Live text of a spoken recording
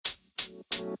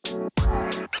Hi,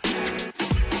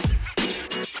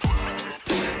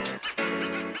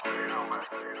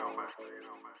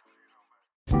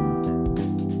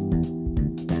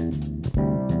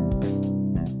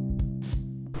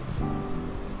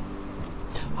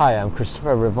 I'm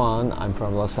Christopher Rivon. I'm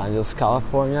from Los Angeles,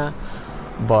 California,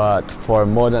 but for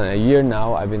more than a year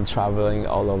now, I've been traveling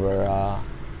all over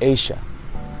Asia.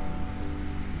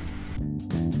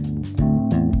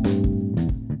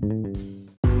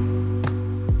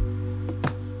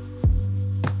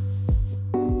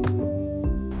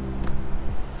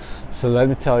 So let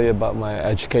me tell you about my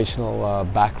educational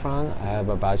background. I have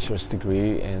a bachelor's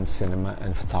degree in cinema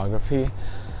and photography.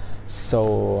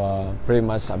 So pretty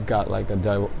much I've got like a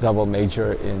double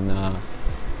major in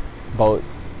both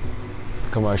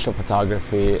commercial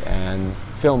photography and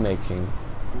filmmaking.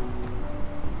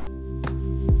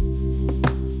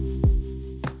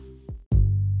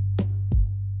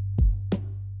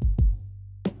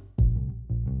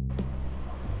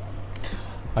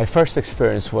 My first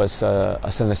experience was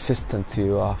as an assistant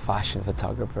to fashion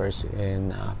photographers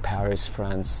in Paris,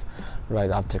 France,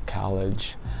 right after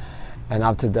college. And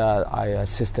after that, I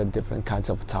assisted different kinds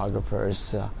of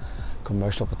photographers,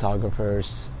 commercial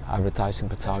photographers, advertising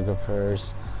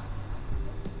photographers,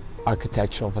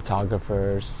 architectural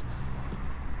photographers,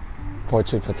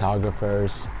 portrait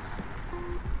photographers,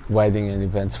 wedding and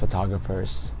events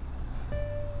photographers.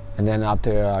 And then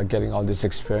after getting all this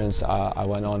experience, I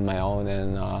went on my own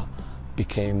and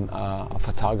became a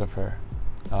photographer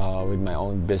with my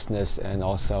own business and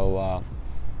also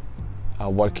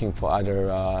working for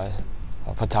other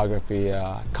photography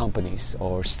companies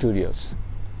or studios.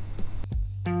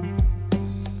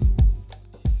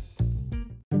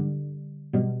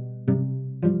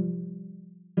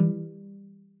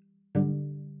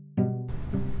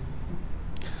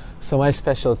 So my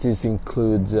specialties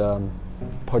include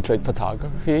portrait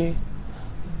photography,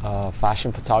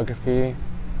 fashion photography,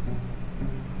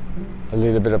 a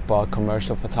little bit of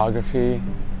commercial photography,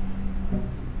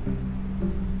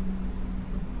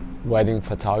 wedding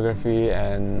photography,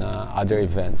 and other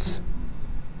events.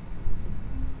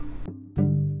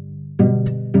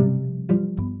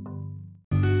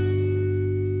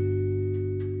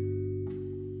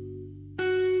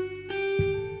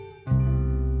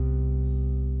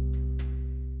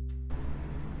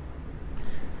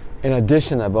 In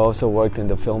addition, I've also worked in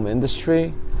the film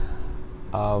industry,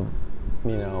 but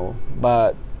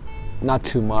not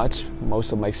too much.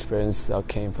 Most of my experience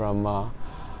came from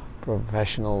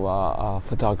professional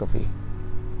photography.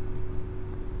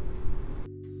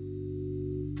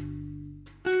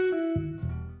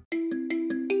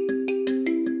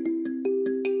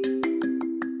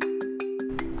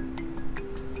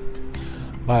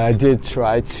 But I did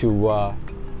try to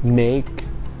make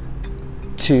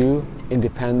 2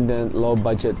 independent,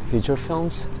 low-budget feature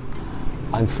films.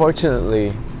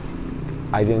 Unfortunately,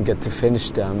 I didn't get to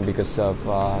finish them because of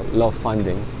low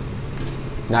funding.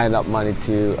 Not enough money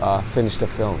to finish the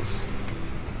films.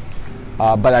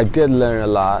 But I did learn a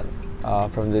lot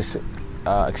from this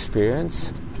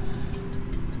experience.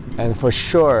 And for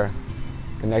sure,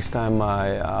 the next time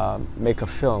I make a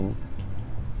film,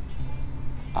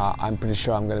 I'm pretty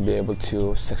sure I'm going to be able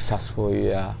to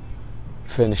successfully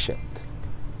finish it.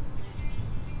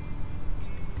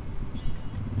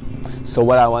 So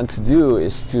what I want to do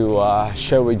is to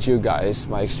share with you guys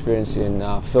my experience in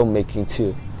filmmaking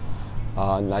too,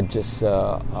 not just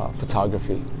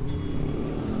photography,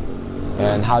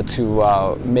 and how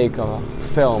to make a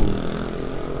film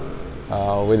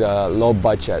with a low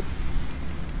budget.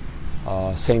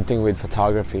 Same thing with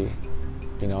photography.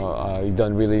 You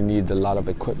don't really need a lot of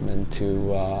equipment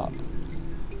to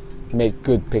make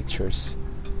good pictures,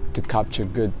 to capture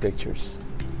good pictures.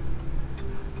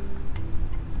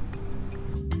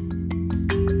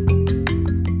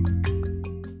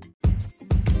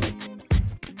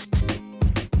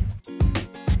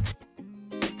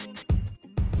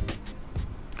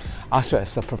 Also,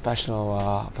 as a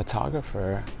professional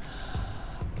photographer,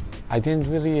 I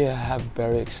didn't really have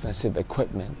very expensive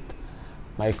equipment.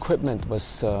 My equipment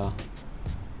was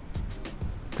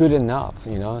good enough,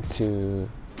 to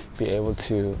be able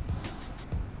to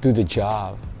do the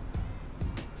job.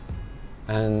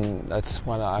 And that's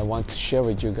what I want to share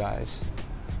with you guys.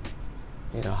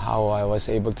 How I was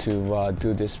able to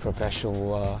do this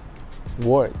professional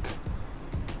work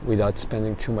without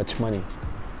spending too much money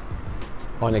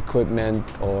on equipment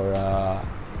or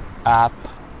app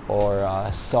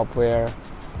or software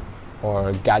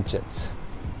or gadgets.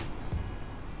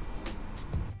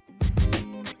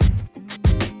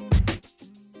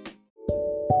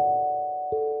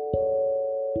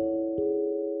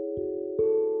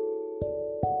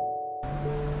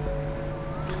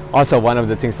 Also, one of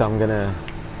the things I'm gonna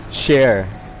share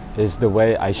is the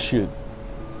way I shoot.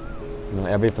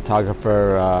 Every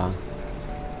photographer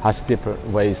has different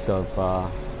ways of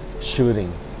shooting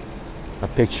a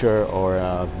picture or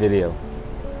a video.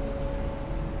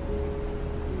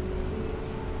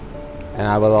 And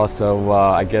I will also,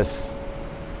 I guess,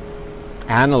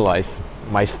 analyze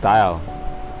my style.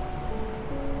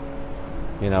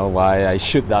 Why I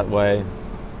shoot that way,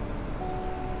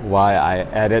 why I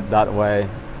edit that way,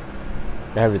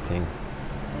 everything.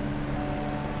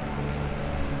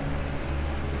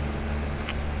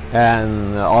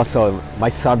 And also my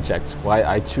subjects, why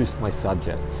I choose my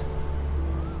subjects.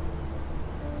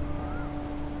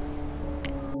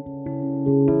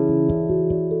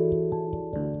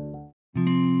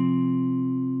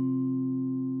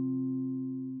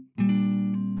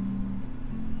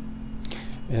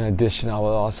 In addition, I will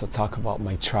also talk about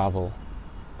my travel.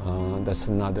 That's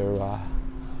another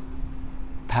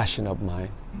passion of mine.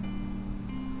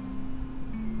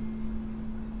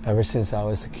 Ever since I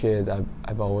was a kid,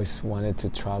 I've always wanted to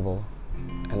travel,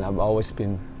 and I've always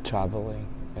been traveling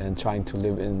and trying to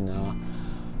live in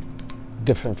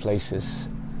different places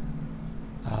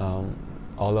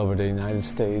all over the United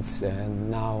States,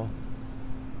 and now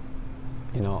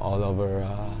all over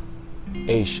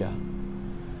Asia.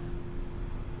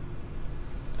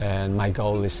 And my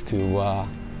goal is to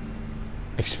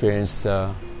experience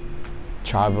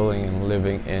traveling and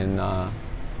living in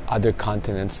other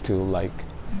continents too, like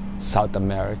South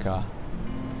America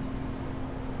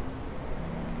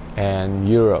and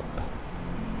Europe.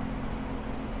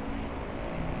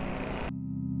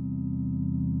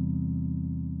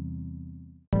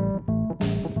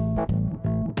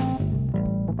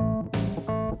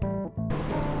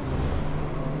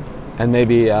 And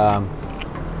maybe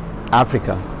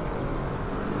Africa.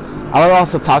 I will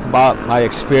also talk about my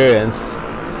experience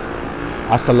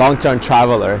as a long-term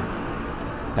traveler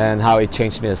and how it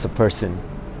changed me as a person.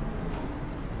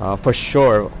 For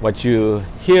sure, what you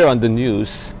hear on the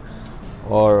news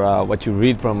or what you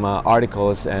read from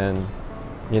articles and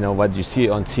what you see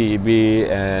on TV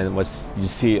and what you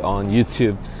see on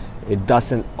YouTube, it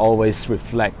doesn't always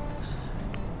reflect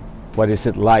what is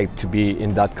it like to be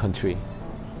in that country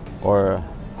or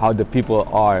how the people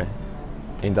are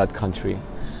in that country.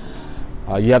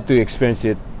 You have to experience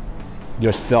it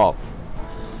yourself.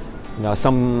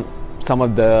 Some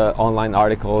of the online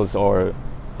articles or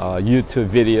YouTube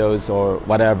videos or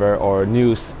whatever, or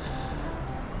news,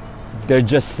 they're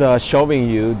just showing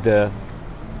you the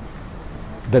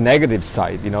negative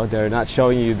side. They're not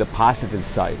showing you the positive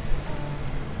side.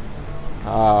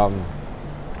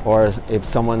 Or if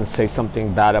someone says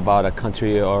something bad about a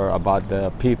country or about the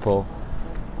people,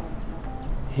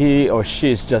 he or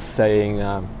she is just saying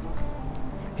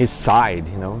his side,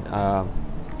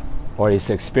 or his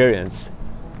experience.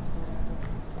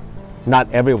 Not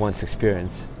everyone's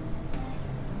experience.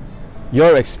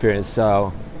 Your experience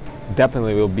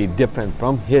definitely will be different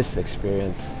from his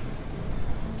experience.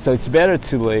 So it's better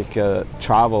to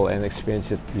travel and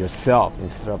experience it yourself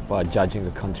instead of judging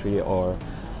the country or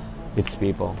its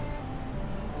people.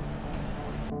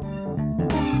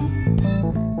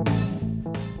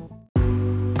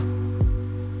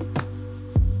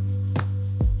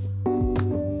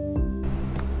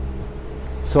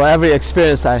 So every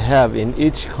experience I have in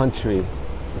each country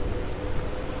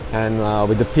and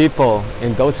with the people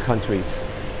in those countries,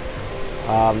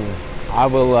 I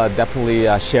will definitely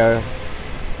share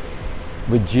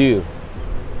with you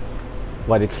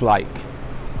what it's like.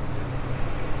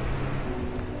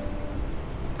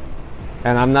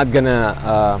 And I'm not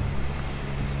gonna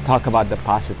talk about the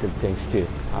positive things too.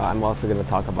 I'm also gonna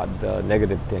talk about the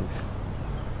negative things,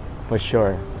 for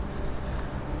sure.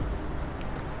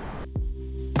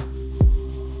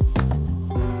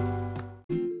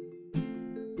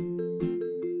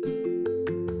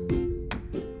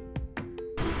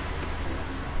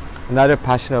 Another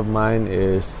passion of mine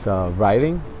is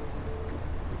writing,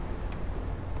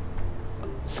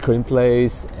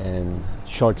 screenplays, and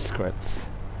short scripts.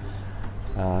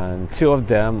 And two of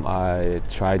them I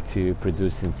tried to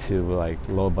produce into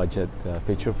low-budget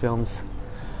feature films,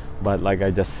 but like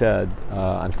I just said,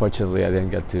 unfortunately I didn't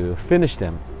get to finish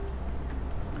them.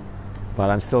 But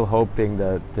I'm still hoping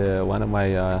that one of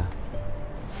my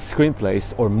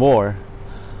screenplays or more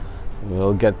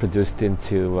will get produced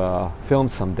into film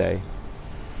someday.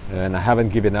 And I haven't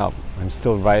given up. I'm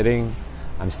still writing.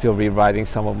 I'm still rewriting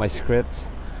some of my scripts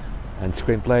and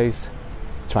screenplays,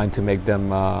 trying to make them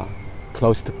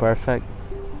close to perfect,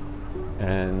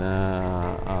 and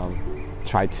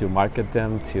try to market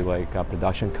them to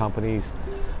production companies,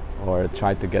 or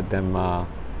try to get them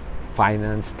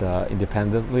financed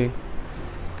independently,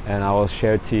 and I will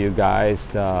share to you guys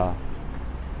that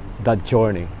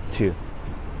journey too,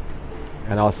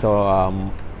 and also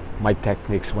my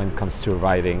techniques when it comes to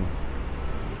writing.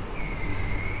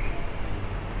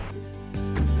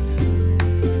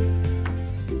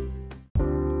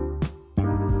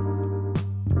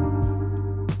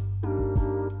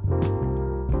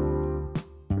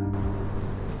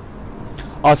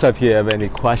 Also, if you have any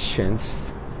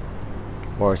questions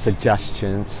or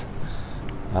suggestions,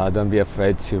 don't be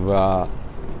afraid to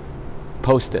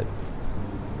post it.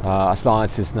 As long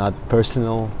as it's not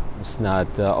personal, it's not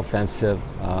offensive,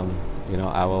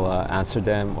 I will answer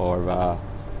them or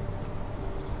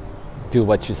do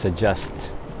what you suggest,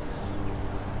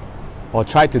 or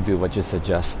try to do what you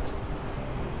suggest.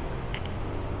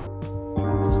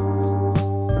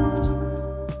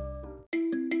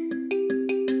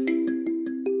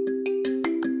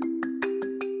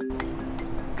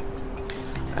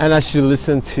 And as you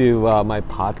listen to my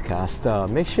podcast,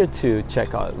 make sure to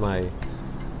check out my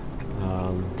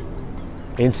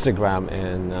Instagram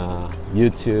and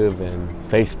YouTube and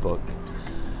Facebook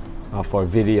for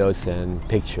videos and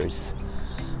pictures.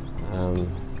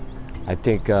 I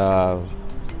think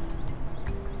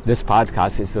this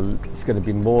podcast is going to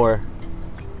be more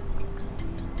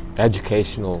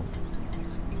educational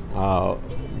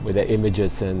with the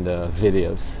images and the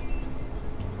videos.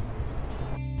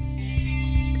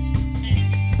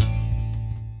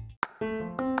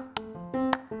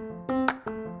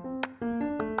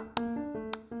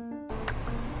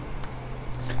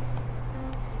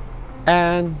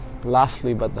 And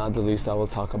lastly but not the least, I will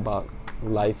talk about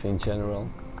life in general.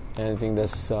 Anything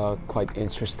that's quite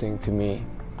interesting to me,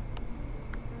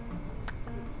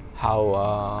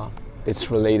 how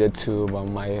it's related to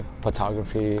my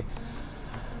photography,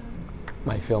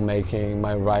 my filmmaking,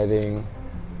 my writing,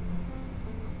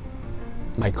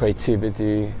 my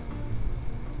creativity,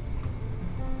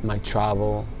 my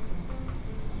travel.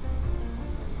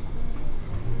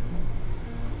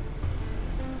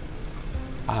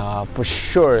 For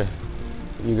sure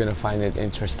you're gonna find it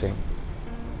interesting.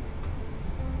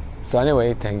 So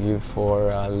anyway, thank you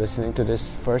for listening to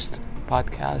this first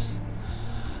podcast.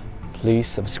 Please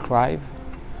subscribe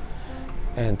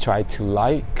and try to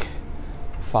like,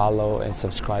 follow, and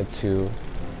subscribe to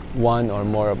one or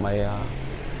more of my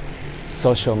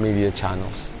social media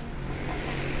channels.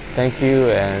 Thank you,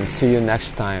 and see you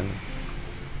next time.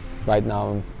 Right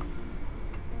now I'm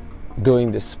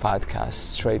doing this podcast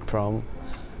straight from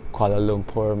Kuala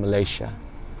Lumpur, Malaysia,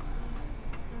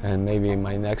 and maybe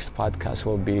my next podcast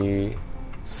will be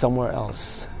somewhere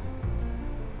else,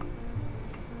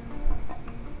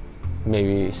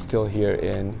 maybe still here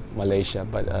in Malaysia,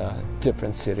 but a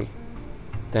different city.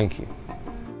 Thank you.